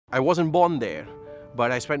I wasn't born there,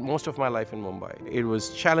 but I spent most of my life in Mumbai. It was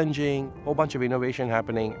challenging, a whole bunch of innovation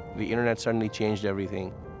happening. The internet suddenly changed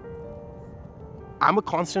everything. I'm a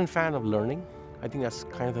constant fan of learning. I think that's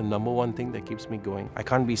kind of the #1 thing that keeps me going. I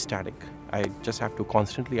can't be static. I just have to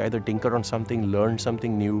constantly either tinker on something, learn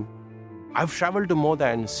something new. I've traveled to more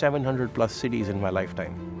than 700 plus cities in my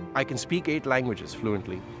lifetime. I can speak 8 languages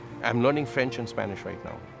fluently. I'm learning French and Spanish right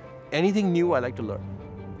now. Anything new, I like to learn.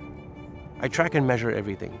 I track and measure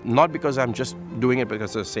everything, not because I'm just doing it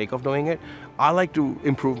because of the sake of doing it. I like to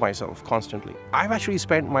improve myself constantly. I've actually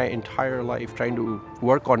spent my entire life trying to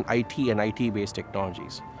work on IT and IT-based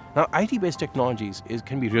technologies. Now, IT-based technologies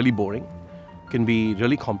can be really boring, can be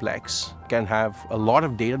really complex, can have a lot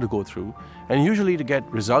of data to go through, and usually to get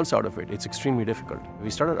results out of it, it's extremely difficult. We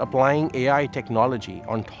started applying AI technology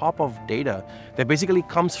on top of data that basically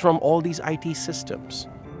comes from all these IT systems.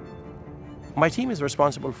 My team is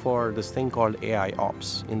responsible for this thing called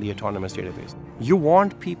AIOps in the autonomous database. You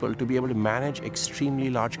want people to be able to manage extremely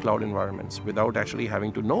large cloud environments without actually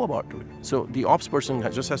having to know about it. So the ops person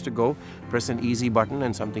just has to go, press an easy button,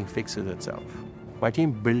 and something fixes itself. My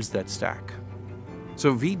team builds that stack.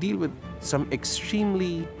 So we deal with some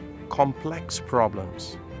extremely complex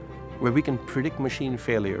problems where we can predict machine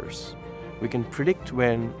failures. We can predict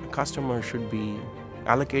when a customer should be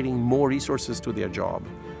allocating more resources to their job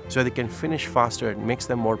so they can finish faster. It makes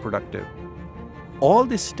them more productive. All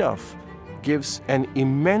this stuff gives an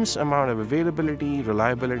immense amount of availability,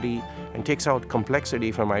 reliability, and takes out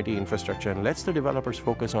complexity from IT infrastructure and lets the developers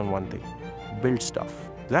focus on one thing: build stuff.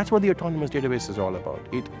 That's what the autonomous database is all about.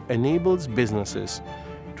 It enables businesses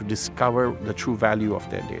to discover the true value of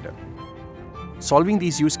their data. Solving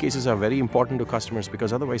these use cases are very important to customers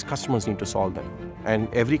because otherwise customers need to solve them.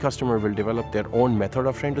 And every customer will develop their own method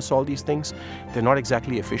of trying to solve these things. They're not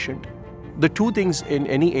exactly efficient. The 2 things in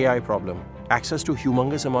any AI problem: access to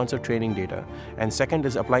humongous amounts of training data, and second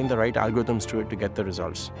is applying the right algorithms to it to get the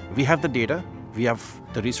results. We have the data, we have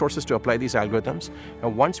the resources to apply these algorithms,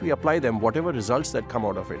 and once we apply them, whatever results that come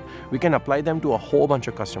out of it, we can apply them to a whole bunch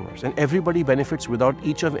of customers, and everybody benefits without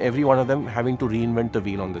each of every one of them having to reinvent the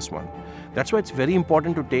wheel on this one. That's why it's very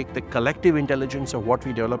important to take the collective intelligence of what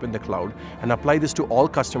we develop in the cloud and apply this to all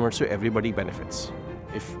customers so everybody benefits.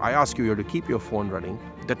 If I ask you to keep your phone running,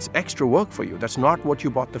 that's extra work for you. That's not what you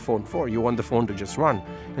bought the phone for. You want the phone to just run,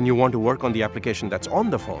 and you want to work on the application that's on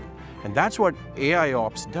the phone. And that's what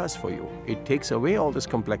AIOps does for you. It takes away all this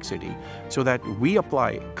complexity so that we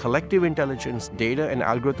apply collective intelligence, data, and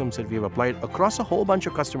algorithms that we have applied across a whole bunch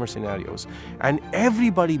of customer scenarios, and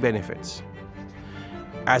everybody benefits.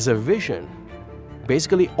 As a vision,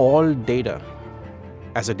 basically all data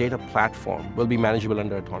as a data platform will be manageable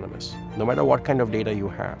under autonomous. No matter what kind of data you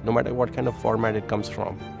have, no matter what kind of format it comes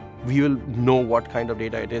from, we will know what kind of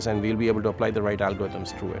data it is and we'll be able to apply the right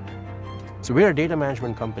algorithms to it. So we're a data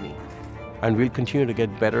management company, and we'll continue to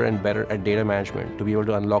get better and better at data management to be able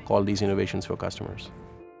to unlock all these innovations for customers.